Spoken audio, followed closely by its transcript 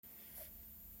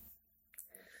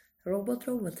Robot,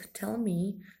 robot, tell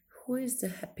me who is the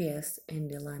happiest in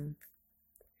the land?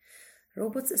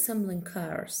 Robots assembling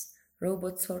cars,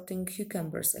 robots sorting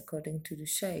cucumbers according to the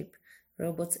shape,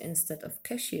 robots instead of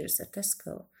cashiers at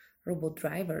Tesco, robot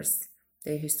drivers.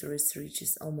 Their history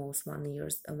reaches almost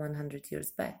 100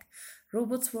 years back.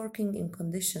 Robots working in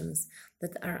conditions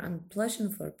that are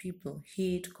unpleasant for people,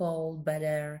 heat, cold, bad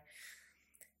air.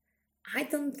 I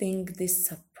don't think this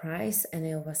surprise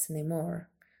any of us anymore.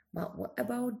 But what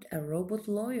about a robot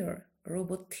lawyer,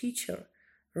 robot teacher,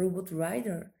 robot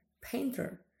writer,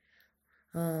 painter?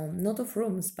 Not of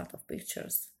rooms, but of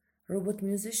pictures. Robot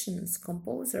musicians,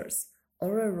 composers,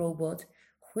 or a robot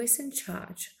who is in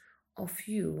charge of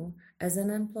you as an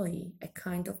employee, a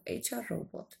kind of HR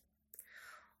robot.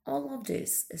 All of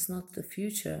this is not the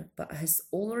future, but has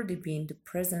already been the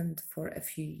present for a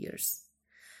few years.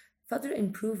 Further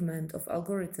improvement of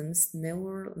algorithms,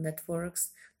 neural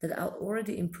networks that are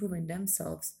already improving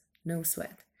themselves, no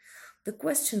sweat. The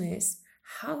question is,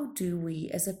 how do we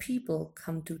as a people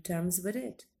come to terms with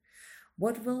it?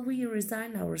 What will we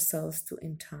resign ourselves to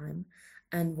in time,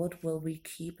 and what will we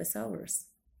keep as ours?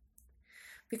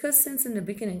 Because since in the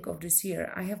beginning of this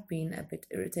year, I have been a bit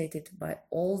irritated by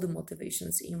all the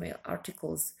motivations, email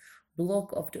articles,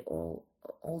 blog of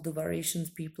all the variations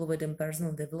people within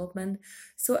personal development.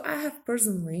 So I have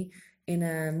personally, in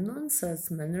a nonsense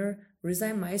manner,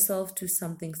 resigned myself to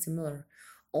something similar.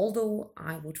 Although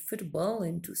I would fit well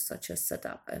into such a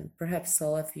setup and perhaps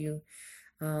sell a few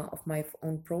of my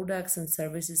own products and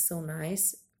services so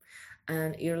nice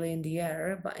and early in the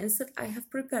year, but instead I have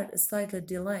prepared a slightly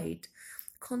delayed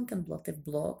contemplative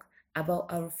blog about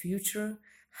our future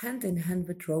hand in hand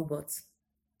with robots.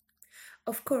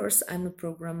 Of course, I'm a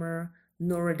programmer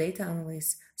nor a data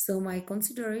analyst, so my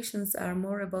considerations are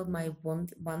more about my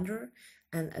wonder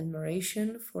and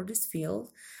admiration for this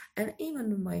field and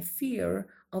even my fear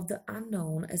of the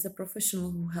unknown as a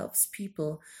professional who helps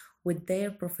people with their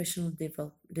professional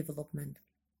development.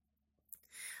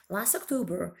 Last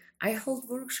October, I held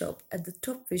workshop at the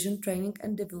Top Vision Training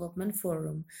and Development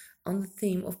Forum on the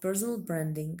theme of personal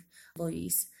branding,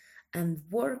 employees, and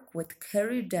work with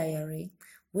Career Diary,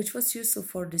 which was useful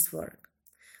for this work.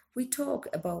 We talk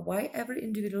about why every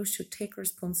individual should take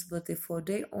responsibility for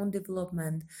their own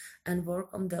development and work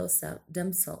on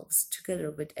themselves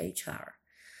together with HR.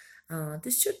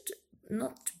 This should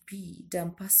not be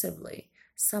done passively,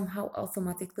 somehow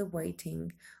automatically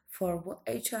waiting for what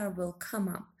HR will come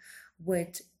up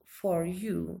with for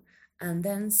you and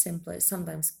then simply,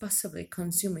 sometimes passively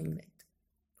consuming it.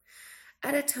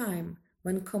 At a time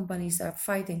when companies are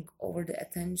fighting over the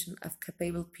attention of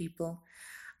capable people,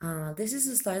 this is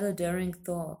a slightly daring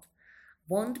thought.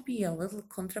 Won't be a little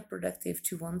counterproductive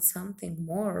to want something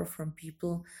more from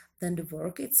people than the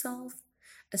work itself,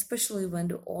 especially when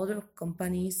the other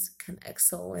companies can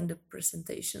excel in the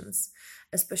presentations,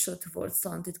 especially towards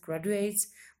talented graduates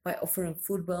by offering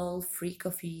football, free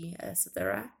coffee,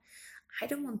 etc. I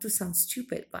don't want to sound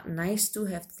stupid, but nice to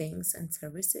have things and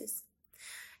services.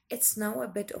 It's now a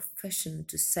bit of fashion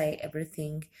to say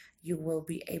everything you will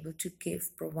be able to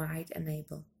give, provide,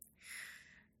 enable.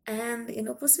 And in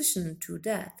opposition to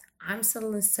that, I'm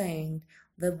suddenly saying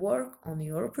the work on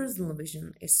your personal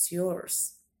vision is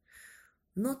yours.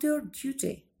 Not your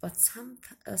duty, but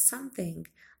something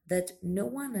that no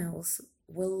one else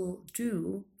will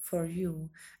do for you,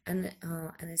 and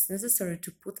it's necessary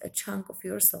to put a chunk of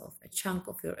yourself, a chunk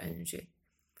of your energy.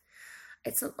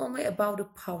 It's not only about the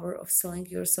power of selling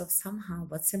yourself somehow,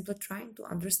 but simply trying to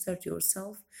understand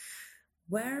yourself.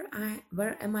 Where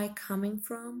am I coming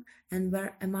from and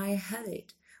where am I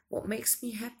headed? What makes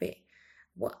me happy?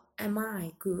 What am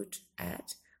I good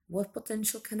at? What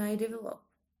potential can I develop?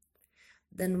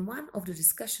 Then one of the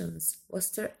discussions was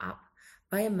stirred up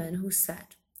by a man who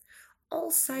said, all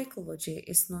psychology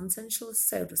is nonsensical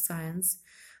pseudoscience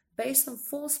based on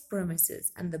false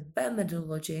premises and the bad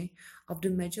methodology of the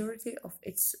majority of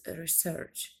its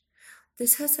research.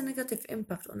 This has a negative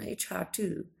impact on HR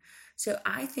too. So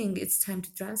I think it's time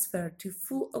to transfer to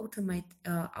full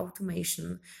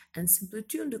automation and simply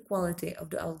tune the quality of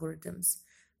the algorithms.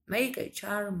 Make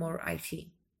HR more IT.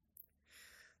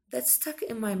 That stuck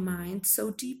in my mind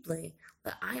so deeply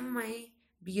that I may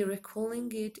be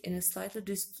recalling it in a slightly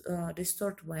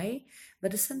distorted way,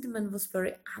 but the sentiment was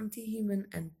very anti human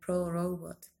and pro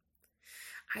robot.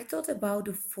 I thought about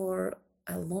it for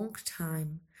a long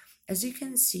time. As you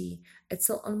can see, it's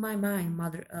all on my mind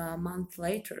a month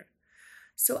later.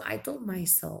 So I told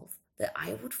myself that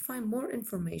I would find more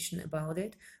information about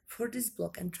it for this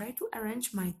blog and try to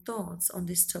arrange my thoughts on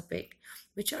this topic,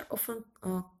 which are often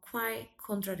quite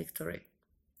contradictory.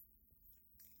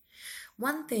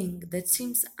 One thing that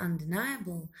seems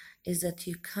undeniable is that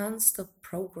you can't stop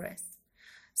progress.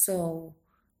 So,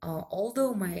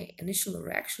 although my initial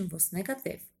reaction was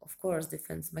negative, of course,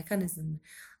 defense mechanism,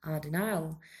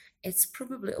 denial, it's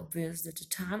probably obvious that the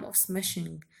time of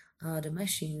smashing the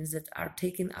machines that are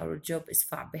taking our job is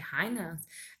far behind us,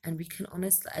 and we can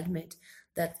honestly admit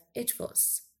that it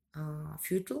was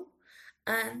futile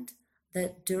and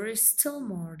that there is still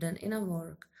more than enough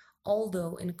work.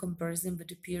 Although, in comparison with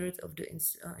the period of the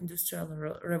Industrial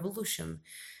Revolution,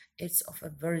 it's of a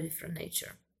very different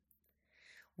nature.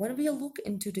 When we look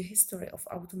into the history of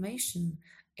automation,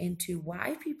 into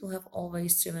why people have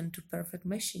always striven to perfect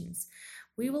machines,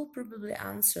 we will probably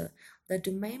answer that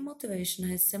the main motivation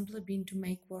has simply been to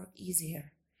make work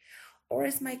easier. Or,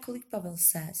 as my colleague Pavel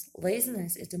says,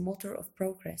 laziness is the motor of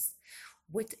progress.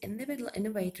 With individual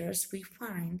innovators, we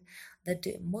find that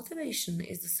the motivation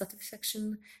is the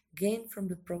satisfaction gained from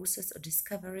the process of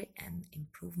discovery and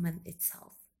improvement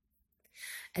itself.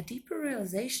 A deeper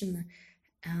realization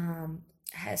um,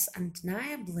 has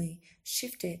undeniably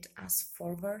shifted us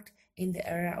forward in the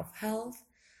area of health.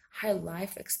 High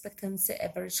life expectancy,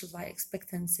 average life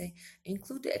expectancy,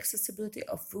 include the accessibility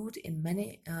of food in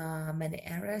many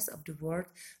areas of the world,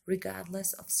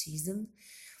 regardless of season,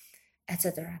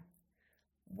 etc.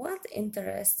 What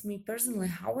interests me personally,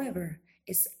 however,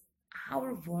 is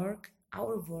our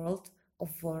world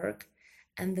of work,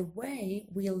 and the way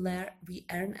we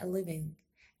earn a living,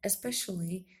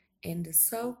 especially in the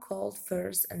so-called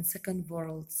first and second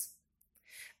worlds.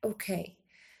 Okay,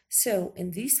 so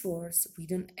in these worlds, we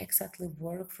don't exactly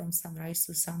work from sunrise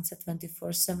to sunset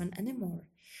 24/7 anymore.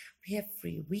 We have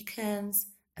free weekends,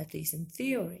 at least in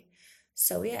theory.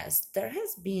 So, yes, there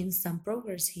has been some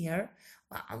progress here,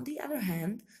 but on the other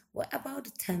hand, what about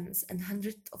the tens and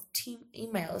hundreds of team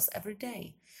emails every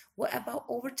day? What about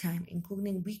overtime,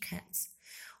 including weekends,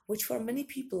 which for many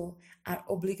people are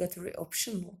obligatory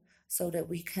optional so that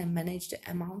we can manage the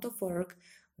amount of work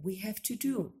we have to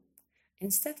do?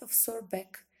 Instead of sore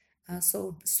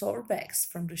backs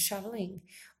from the shoveling,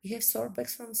 we have sore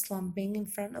backs from slumping in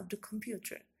front of the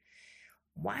computer.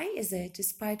 Why is it,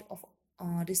 despite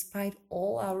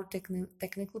all our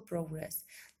technical progress,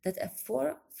 that a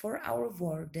four-hour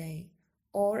work day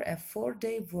or a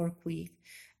 4-day work week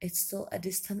is still a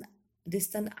distant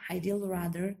ideal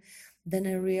rather than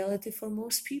a reality for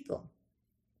most people?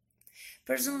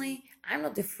 Personally, I'm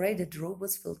not afraid that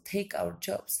robots will take our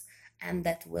jobs and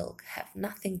that we'll have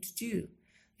nothing to do.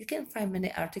 You can find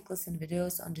many articles and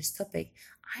videos on this topic.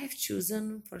 I have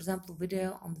chosen, for example,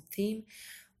 video on the theme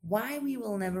Why We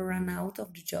Will Never Run Out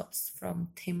of the Jobs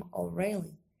from Tim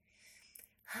O'Reilly.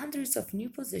 Hundreds of new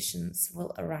positions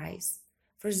will arise.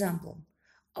 For example,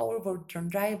 overboard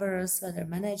drivers, weather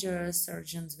managers,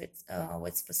 surgeons with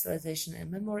specialization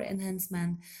in memory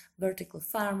enhancement, vertical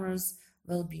farmers,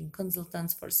 well-being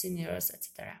consultants for seniors,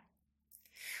 etc.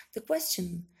 The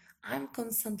question I'm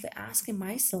constantly asking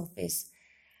myself is,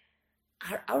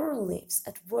 are our lives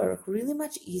at work really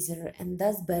much easier and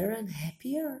thus better and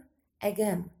happier?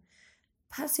 Again,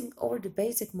 passing over the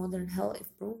basic modern health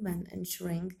improvement,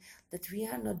 ensuring that we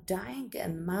are not dying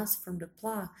en masse from the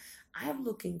plague, I am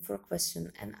looking for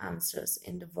questions and answers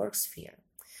in the work sphere.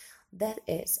 That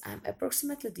is, I'm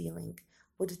approximately dealing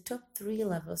with the top three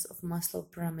levels of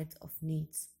Maslow pyramid of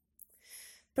needs.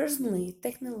 Personally,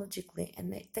 technology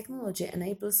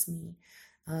enables me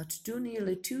to do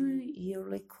nearly 2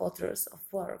 yearly quarters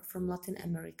of work from Latin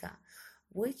America,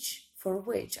 for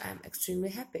which I am extremely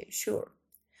happy, sure.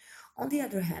 On the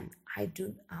other hand, I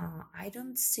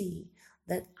don't see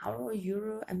that our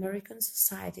Euro-American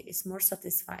society is more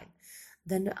satisfied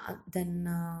than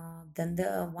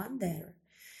the one there,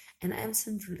 and I'm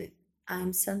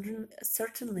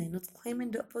certainly not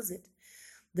claiming the opposite.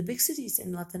 The big cities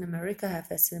in Latin America have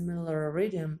a similar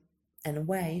rhythm and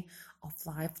way of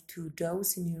life to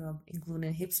those in Europe,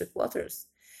 including hipster quarters.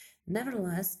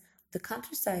 Nevertheless, the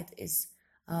countryside is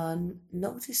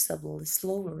noticeably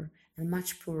slower and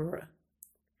much poorer.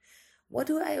 What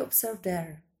do I observe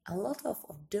there? A lot of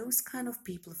those kind of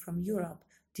people from Europe,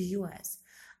 the US,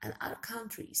 and other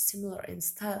countries similar in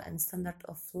style and standard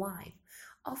of life,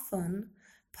 often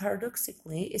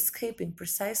paradoxically escaping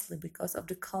precisely because of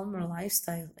the calmer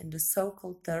lifestyle in the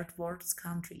so-called third world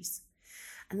countries.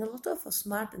 And a lot of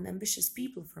smart and ambitious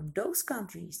people from those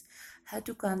countries head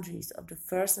to countries of the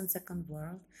first and second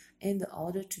world in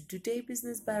order to do their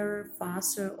business better,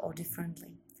 faster, or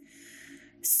differently.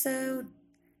 So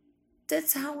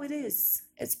that's how it is.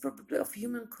 It's probably of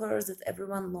human curse that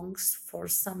everyone longs for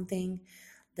something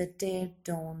that they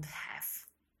don't have.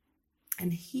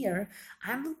 And here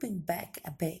I'm looping back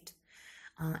a bit.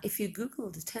 If you Google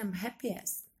the term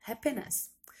happiest, Happiness.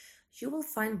 You will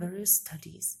find various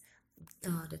studies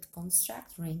that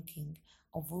construct ranking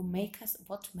of what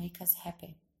make us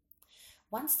happy.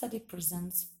 One study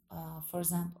presents, for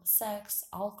example, sex,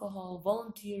 alcohol,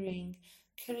 volunteering,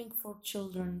 caring for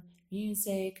children,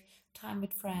 music, time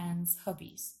with friends,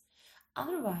 hobbies.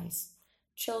 Otherwise,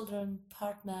 children,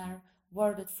 partner,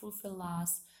 work that fulfill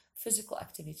us, physical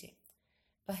activity.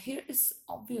 But here is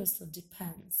obviously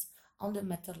depends on the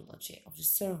methodology of the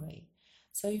survey.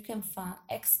 So you can find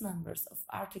X numbers of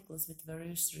articles with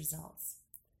various results.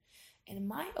 In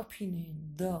my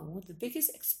opinion, though, the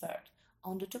biggest expert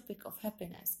on the topic of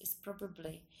happiness is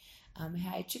probably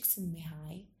Mihai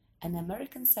Csikszentmihalyi, an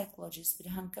American psychologist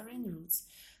with Hungarian roots,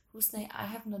 whose name I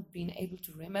have not been able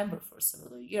to remember for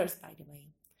several years, by the way.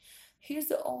 He is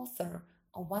the author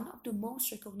of one of the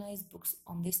most recognized books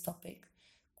on this topic,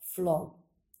 Flow.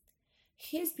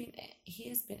 He has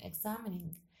been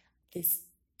examining this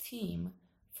theme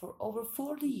for over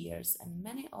 40 years, and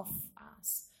many of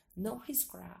us know his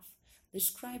graph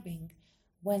describing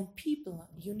when people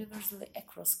universally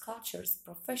across cultures,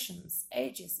 professions,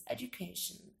 ages,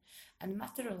 education, and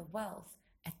material wealth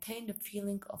attain the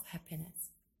feeling of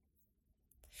happiness.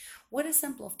 With a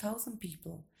sample of 1,000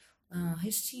 people,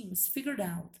 his teams figured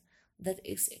out that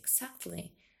it's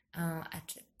exactly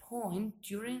at a point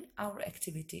during our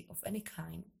activity of any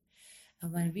kind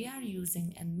when we are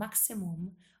using a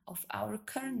maximum of our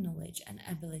current knowledge and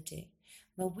ability,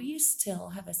 but we still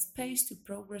have a space to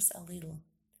progress a little.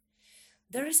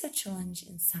 There is a challenge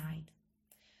inside.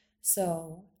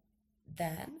 So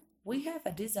then we have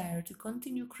a desire to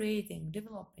continue creating,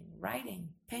 developing, writing,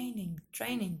 painting,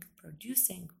 training,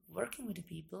 producing, working with the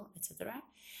people, etc.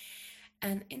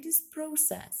 And in this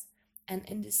process and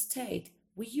in this state,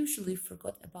 we usually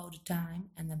forgot about the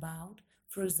time and about,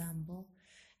 for example,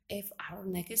 if our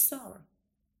neck is sore.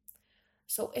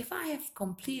 So if I have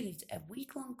completed a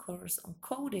week-long course on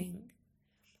coding,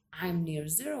 I'm near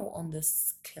zero on the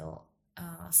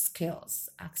skills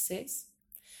axis,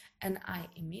 and I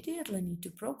immediately need to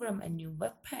program a new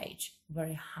web page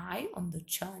very high on the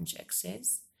challenge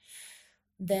axis,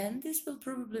 then this will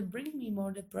probably bring me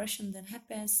more depression than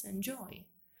happiness and joy.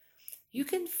 You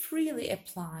can freely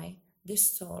apply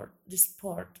this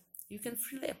sport. You can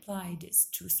freely apply this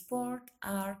to sport,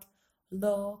 art,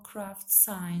 law, craft,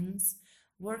 science,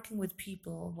 working with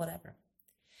people, whatever.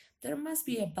 There must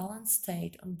be a balanced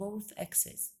state on both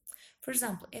axes. For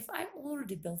example, if I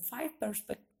already built five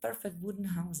perfect wooden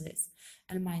houses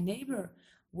and my neighbor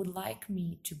would like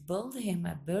me to build him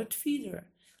a bird feeder,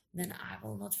 then I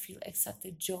will not feel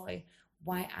exactly joy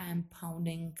why I am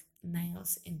pounding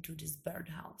nails into this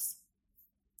birdhouse.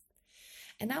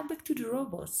 And now back to the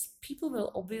robots. People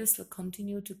will obviously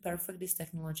continue to perfect this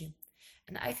technology.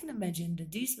 And I can imagine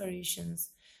that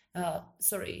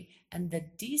and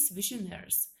that these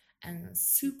visionaries and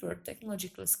super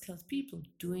technologically skilled people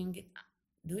doing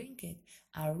it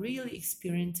are really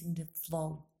experiencing the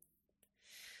flow.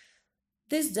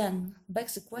 This then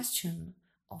begs the question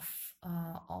of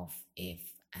if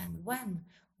and when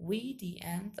we, the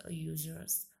end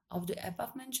users of the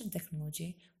above mentioned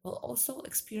technology, will also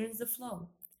experience the flow.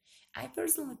 I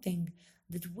personally think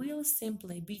that we'll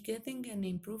simply be getting an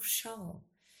improved shovel,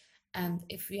 and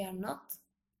if we are not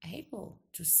able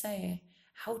to say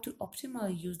how to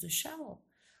optimally use the shovel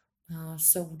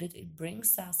so that it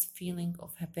brings us feeling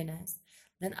of happiness,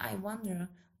 then I wonder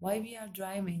why we are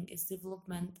driving its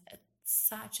development at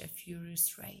such a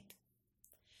furious rate.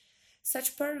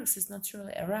 Such paradoxes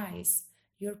naturally arise.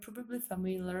 You're probably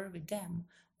familiar with them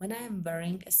when I am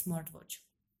wearing a smartwatch.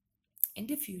 In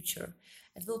the future,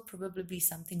 it will probably be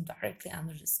something directly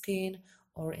under the skin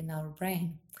or in our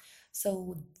brain,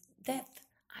 so that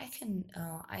I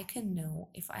can know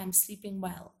if I am sleeping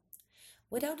well.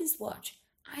 Without this watch,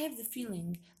 I have the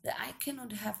feeling that I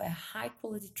cannot have a high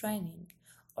quality training,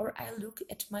 or I look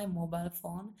at my mobile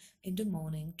phone in the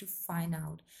morning to find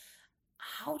out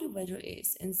how the weather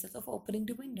is instead of opening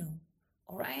the window.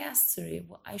 Or I ask Siri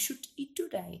what I should eat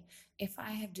today if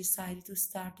I have decided to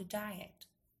start a diet.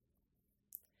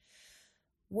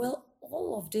 Will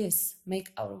all of this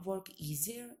make our work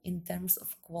easier in terms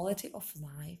of quality of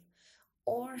life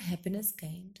or happiness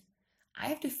gained? I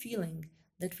have the feeling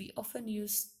that we often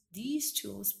use these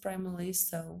tools primarily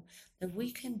so that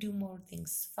we can do more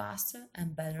things faster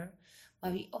and better,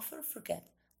 but we often forget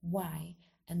why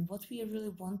and what we really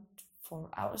want for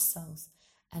ourselves,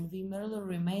 and we merely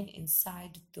remain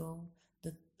inside the,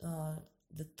 uh,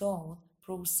 the thought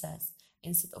process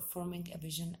instead of forming a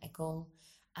vision, a goal,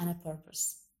 and a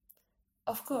purpose.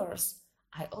 Of course,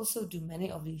 I also do many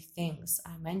of the things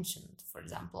I mentioned. For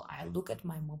example, I look at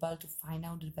my mobile to find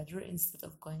out the weather instead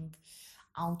of going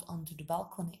out onto the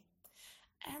balcony.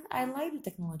 And I like the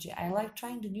technology, I like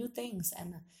trying the new things,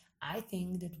 and I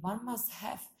think that one must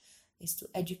have is to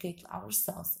educate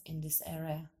ourselves in this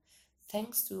area.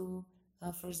 Thanks to,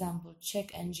 for example,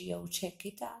 Czech NGO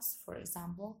Czechitas, for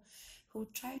example, who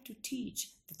try to teach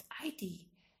that IT,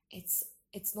 it's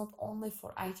it's not only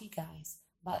for IT guys,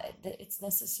 but that it's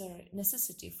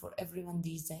necessity for everyone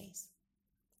these days.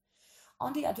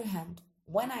 On the other hand,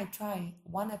 when I try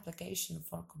one application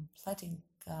for completing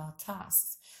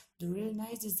tasks, the really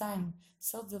nice design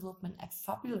self-development app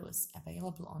Fabulous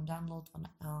available on download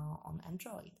on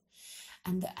Android,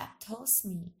 and the app tells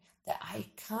me that I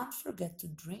can't forget to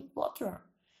drink water.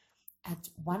 At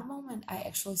one moment, I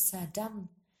actually sat down.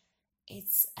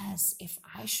 It's as if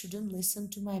I shouldn't listen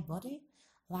to my body,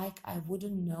 like I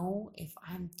wouldn't know if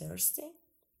I'm thirsty.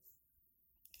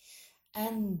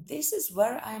 And this is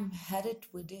where I'm headed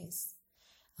with this.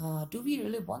 Do we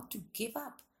really want to give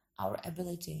up our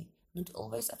ability, not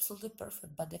always absolutely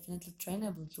perfect, but definitely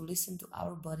trainable, to listen to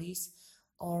our bodies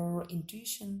or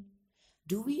intuition?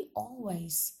 Do we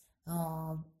always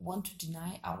want to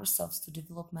deny ourselves to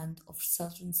development of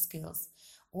certain skills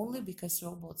only because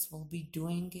robots will be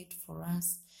doing it for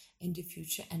us in the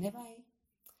future anyway?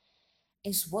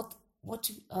 Is what's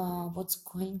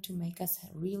going to make us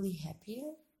really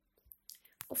happier?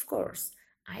 Of course,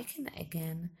 I can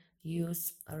again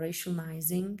use a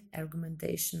rationalizing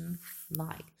argumentation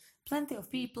like plenty of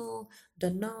people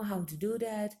don't know how to do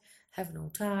that, have no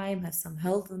time, have some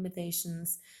health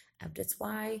limitations, and that's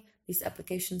why these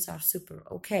applications are super.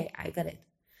 Okay, I got it.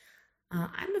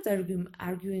 I'm not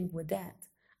arguing with that.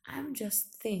 I'm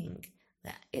just think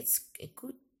that it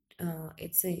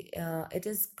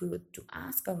is good to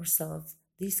ask ourselves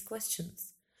these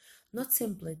questions, not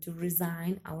simply to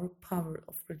resign our power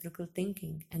of critical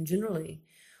thinking, and generally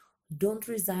don't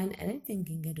resign any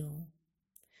thinking at all.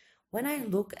 When I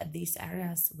look at these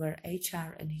areas where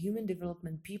HR and human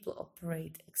development people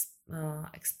operate,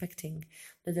 expecting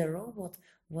that a robot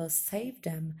will save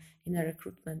them in a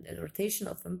recruitment and rotation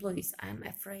of employees, I'm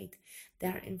afraid they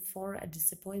are in for a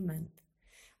disappointment.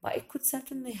 But it could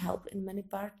certainly help in many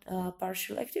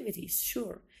partial activities,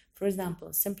 sure. For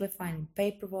example, simplifying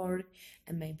paperwork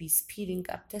and maybe speeding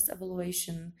up test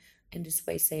evaluation, in this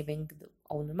way saving the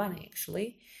owner money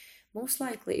actually. Most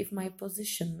likely, if my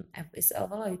position is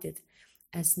evaluated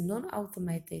as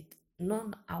non-automated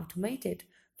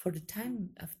for the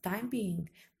time being,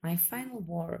 my final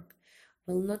work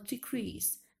will not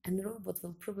decrease, and the robot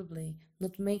will probably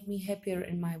not make me happier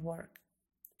in my work.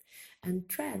 And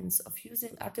trends of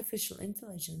using artificial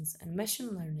intelligence and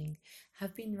machine learning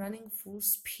have been running full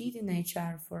speed in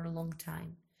HR for a long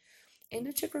time. In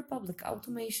the Czech Republic,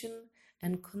 automation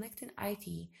and connecting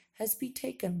IT has been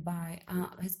taken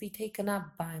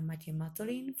up by Matěj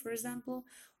Matolin, for example,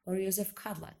 or Josef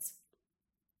Kadlec.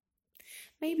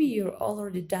 Maybe you've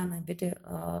already done a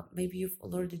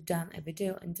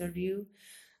video interview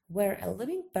where a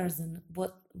living person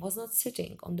was not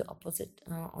sitting on the opposite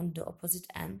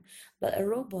end, but a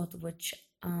robot which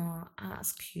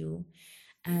asked you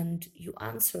and you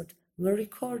answered were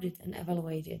recorded and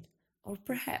evaluated. Or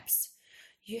perhaps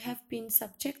you have been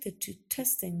subjected to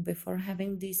testing before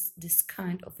having this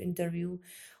kind of interview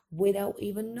without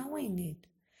even knowing it.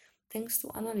 Thanks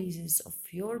to analysis of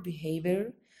your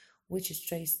behavior, which is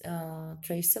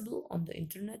traceable on the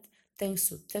internet, thanks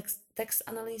to text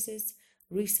analysis,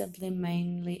 recently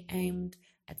mainly aimed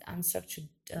at unstructured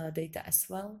data as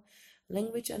well,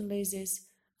 language analysis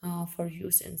for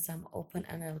use in some open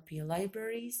NLP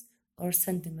libraries, or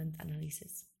sentiment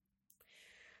analysis.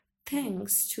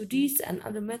 Thanks to these and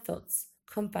other methods,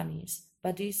 companies,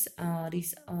 but these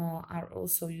are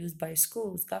also used by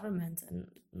schools, governments,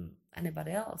 and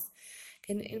anybody else,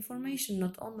 can information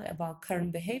not only about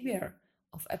current behavior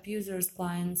of abusers,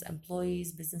 clients,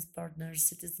 employees, business partners,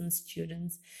 citizens,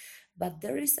 students, but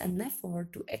there is an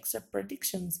effort to extract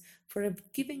predictions for a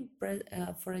given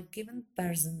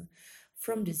person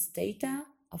from this data,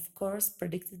 of course,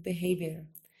 predicted behavior.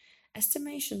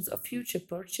 Estimations of future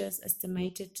purchase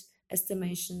estimates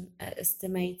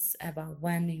about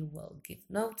when you will give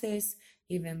notice,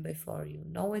 even before you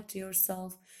know it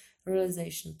yourself,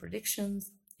 realization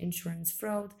predictions, insurance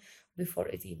fraud before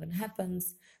it even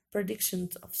happens,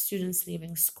 predictions of students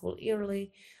leaving school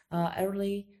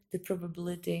early, the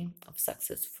probability of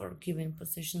success for given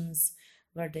positions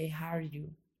where they hire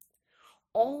you.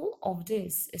 All of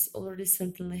this is already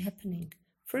certainly happening.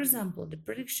 For example, the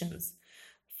predictions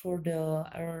for the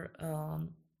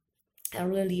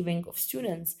early leaving of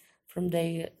students from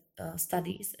their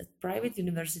studies at private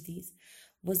universities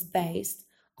was based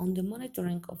on the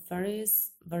monitoring of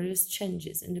various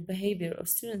changes in the behavior of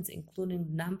students, including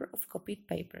the number of copied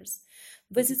papers,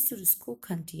 visits to the school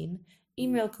canteen,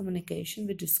 email communication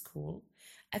with the school,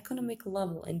 economic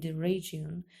level in the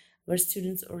region where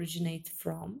students originate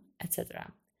from,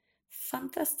 etc.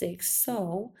 Fantastic.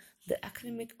 So the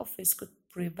academic office could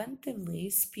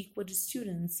preventively speak with the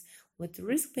students with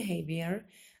risk behavior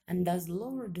and thus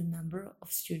lower the number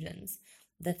of students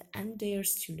that end their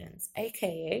students,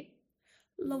 aka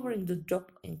lowering the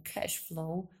drop in cash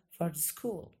flow for the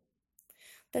school.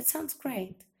 That sounds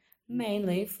great,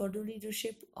 mainly for the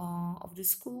leadership of the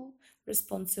school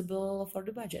responsible for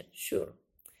the budget, sure.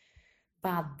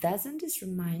 But doesn't this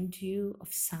remind you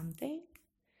of something?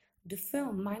 The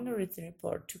film Minority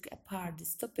Report took apart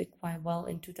this topic quite well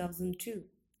in 2002,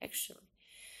 actually.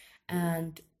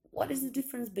 And what is the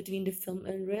difference between the film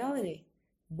and reality?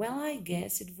 Well, I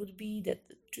guess it would be that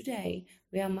today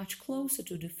we are much closer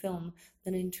to the film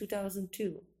than in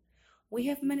 2002. We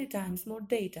have many times more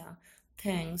data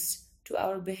thanks to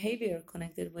our behavior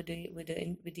connected with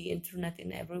the internet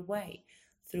in every way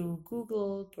through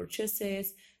Google,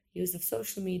 purchases, use of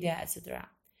social media, etc.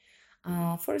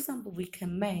 For example, we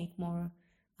can make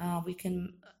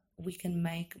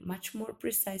much more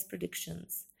precise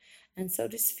predictions, and so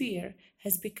this sphere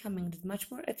has becoming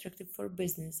much more attractive for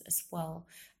business as well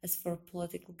as for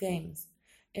political games,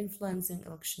 influencing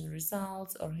election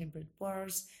results or hybrid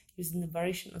wars using the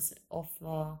variations of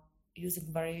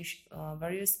using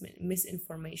various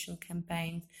misinformation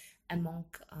campaigns among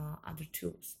other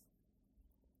tools.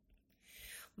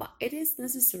 But it is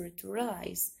necessary to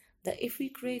realize that if we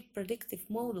create predictive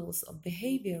models of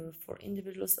behavior for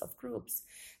individuals of groups,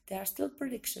 there are still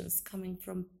predictions coming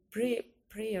from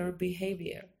prior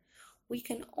behavior. We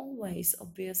can always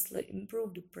obviously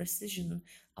improve the precision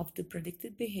of the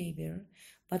predicted behavior,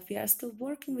 but we are still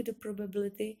working with the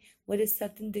probability with a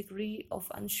certain degree of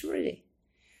unsurety.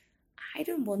 I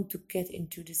don't want to get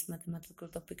into this mathematical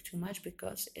topic too much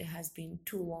because it has been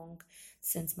too long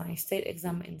since my state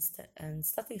exam in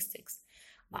statistics,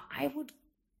 but I would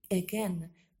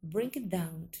again bring it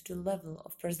down to the level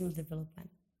of personal development.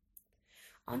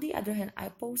 On the other hand, I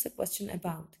pose a question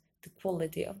about the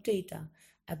quality of data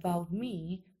about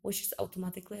me, which is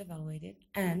automatically evaluated,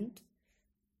 and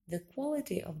the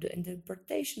quality of the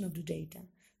interpretation of the data.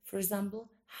 For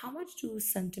example, how much do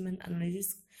sentiment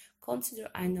analysts consider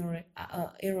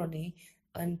irony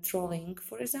and trolling,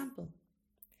 for example?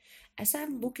 As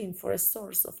I'm looking for a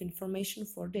source of information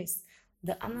for this,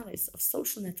 the analysts of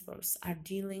social networks are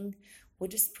dealing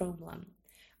with this problem.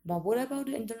 But what about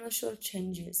the international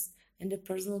changes in the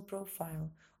personal profile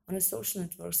on the social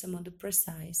networks among the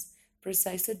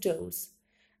precisely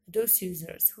those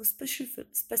users who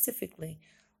specifically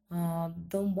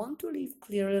don't want to leave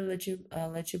clearly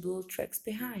legible tracks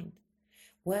behind?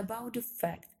 What about the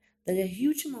fact that a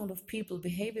huge amount of people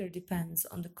behavior depends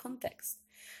on the context,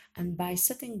 and by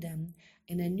setting them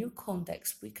in a new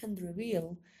context, we can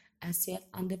reveal as yet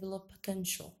undeveloped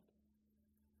potential?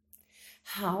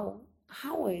 How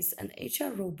how is an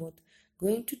HR robot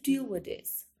going to deal with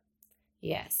this?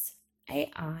 Yes,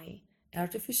 AI,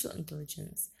 artificial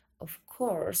intelligence, of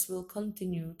course, will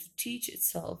continue to teach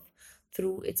itself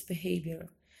through its behavior.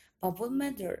 But what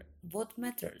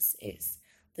matters is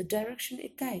the direction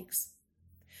it takes.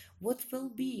 What will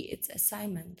be its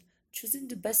assignment? Choosing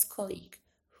the best colleague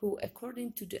who,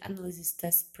 according to the analysis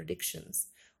test predictions,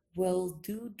 will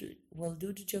do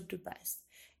the job the best.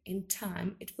 In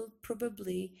time, it will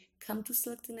probably come to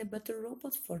selecting a better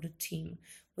robot for the team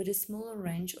with a smaller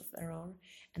range of error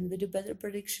and with a better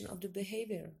prediction of the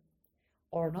behavior.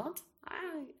 Or not?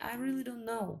 I really don't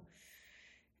know.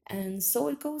 And so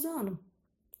it goes on.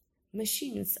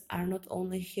 Machines are not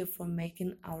only here for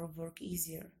making our work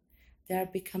easier, they are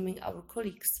becoming our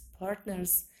colleagues,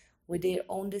 partners with their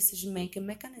own decision making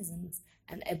mechanisms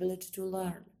and ability to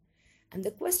learn. And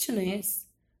the question is,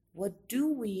 what do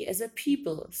we as a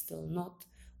people still not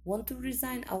want to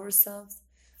resign ourselves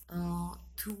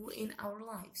to in our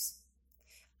lives?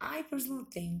 I personally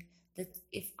think that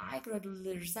if I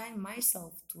gradually resign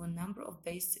myself to a number of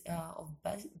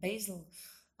basal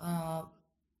uh,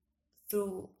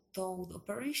 through thought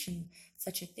operation,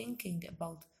 such as thinking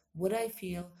about what I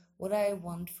feel, what I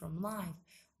want from life,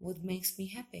 what makes me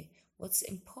happy, what's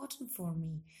important for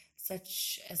me,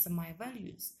 such as my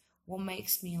values, what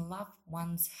makes me love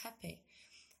one's happy,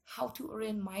 how to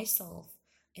orient myself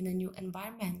in a new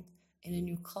environment, in a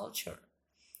new culture.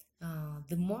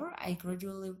 The more I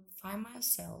gradually find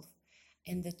myself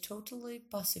in the totally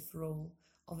passive role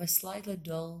of a slightly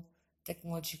dull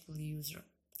technology user,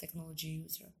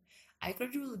 I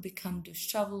gradually become the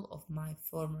shovel of my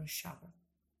former shower.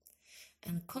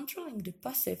 and controlling the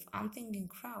passive, unthinking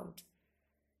crowd.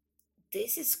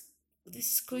 This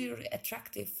is clearly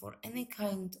attractive for any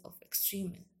kind of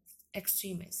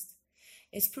extremist.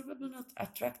 It's probably not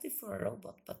attractive for a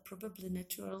robot, but probably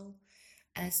natural,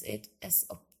 as it, as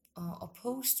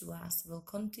opposed to us, will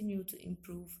continue to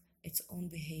improve its own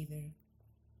behavior.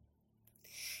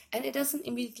 And it doesn't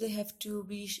immediately have to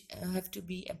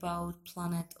be about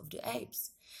Planet of the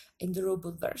Apes. In the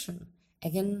robot version,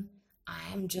 again,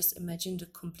 I am just imagining a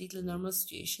completely normal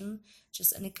situation,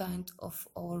 just any kind of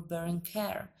overbearing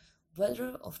care,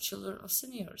 whether of children or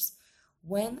seniors,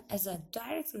 when, as a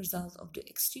direct result of the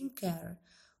extreme care,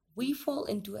 we fall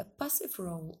into a passive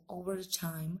role over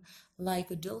time, like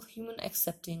a dull human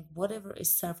accepting whatever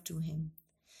is served to him,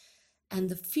 and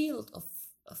the field of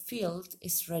a field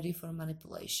is ready for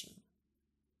manipulation.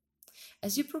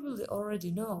 As you probably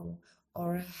already know,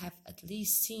 or have at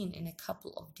least seen in a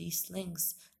couple of these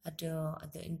links at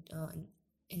the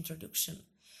introduction,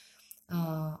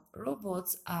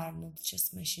 robots are not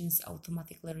just machines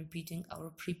automatically repeating our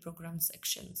pre-programmed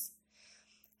actions.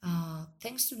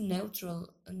 Thanks to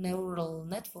neural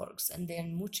networks and their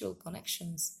mutual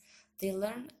connections, they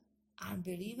learn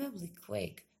unbelievably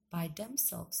quick by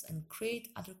themselves and create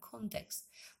other contexts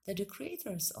that the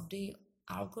creators of the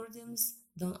algorithms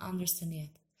don't understand yet.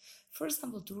 For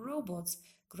example, the robots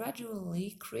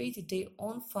gradually created their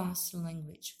own faster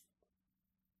language.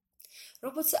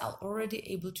 Robots are already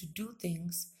able to do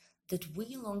things that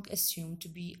we long assumed to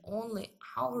be only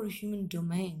our human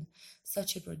domain,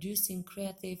 such as producing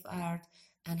creative art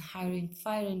and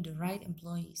firing the right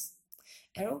employees.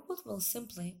 A robot will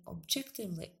simply,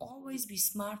 objectively, always be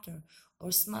smarter,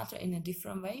 or smarter in a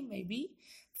different way, maybe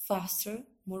faster,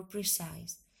 more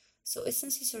precise. So it's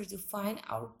necessary to find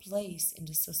our place in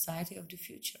the society of the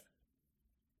future.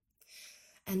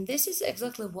 And this is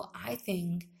exactly what I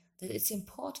think, that it's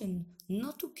important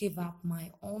not to give up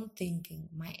my own thinking,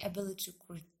 my ability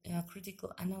to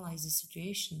critical analyze the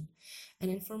situation and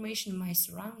information in my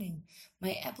surrounding,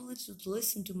 my ability to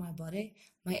listen to my body,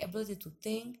 my ability to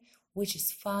think, which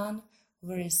is fun,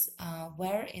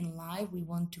 where in life we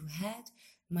want to head,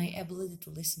 my ability to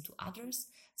listen to others,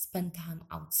 spend time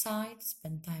outside,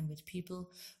 spend time with people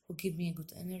who give me a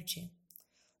good energy.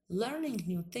 Learning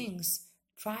new things,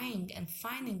 trying and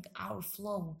finding our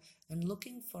flow, and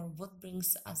looking for what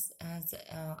brings us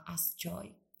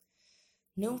joy.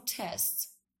 No test,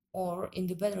 or in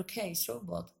the better case,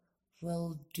 robot,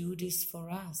 will do this for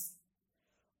us,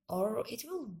 or it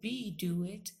will be do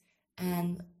it,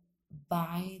 and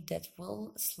by that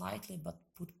will slightly but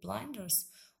put blinders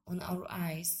on our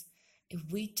eyes if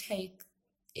we take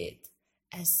it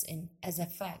as a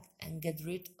fact and get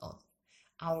rid of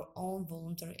our own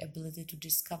voluntary ability to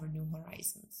discover new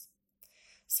horizons.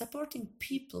 Supporting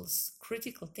people's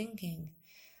critical thinking,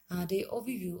 their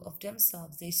overview of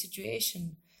themselves, their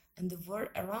situation, and the world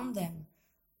around them.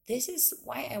 This is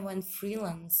why I went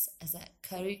freelance as a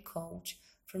career coach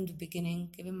from the beginning,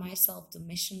 giving myself the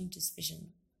mission, this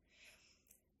vision.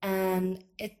 And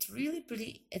it really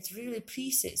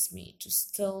pleases me to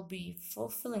still be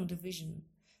fulfilling the vision.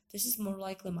 This is more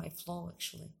likely my flow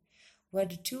actually, where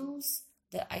the tools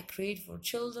that I create for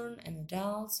children and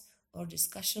adults, or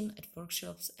discussion at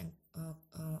workshops and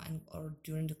or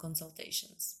during the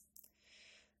consultations.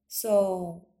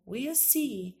 So we'll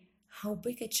see how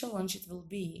big a challenge it will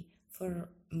be for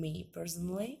me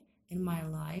personally in my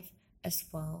life, as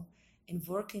well in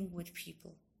working with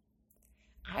people.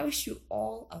 I wish you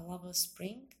all a lovely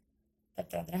spring.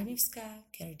 Petra Drahnivská,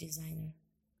 care designer.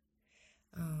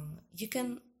 You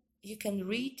can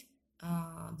read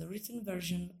the written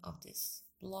version of this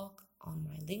blog on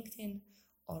my LinkedIn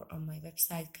or on my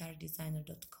website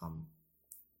caredesigner.com.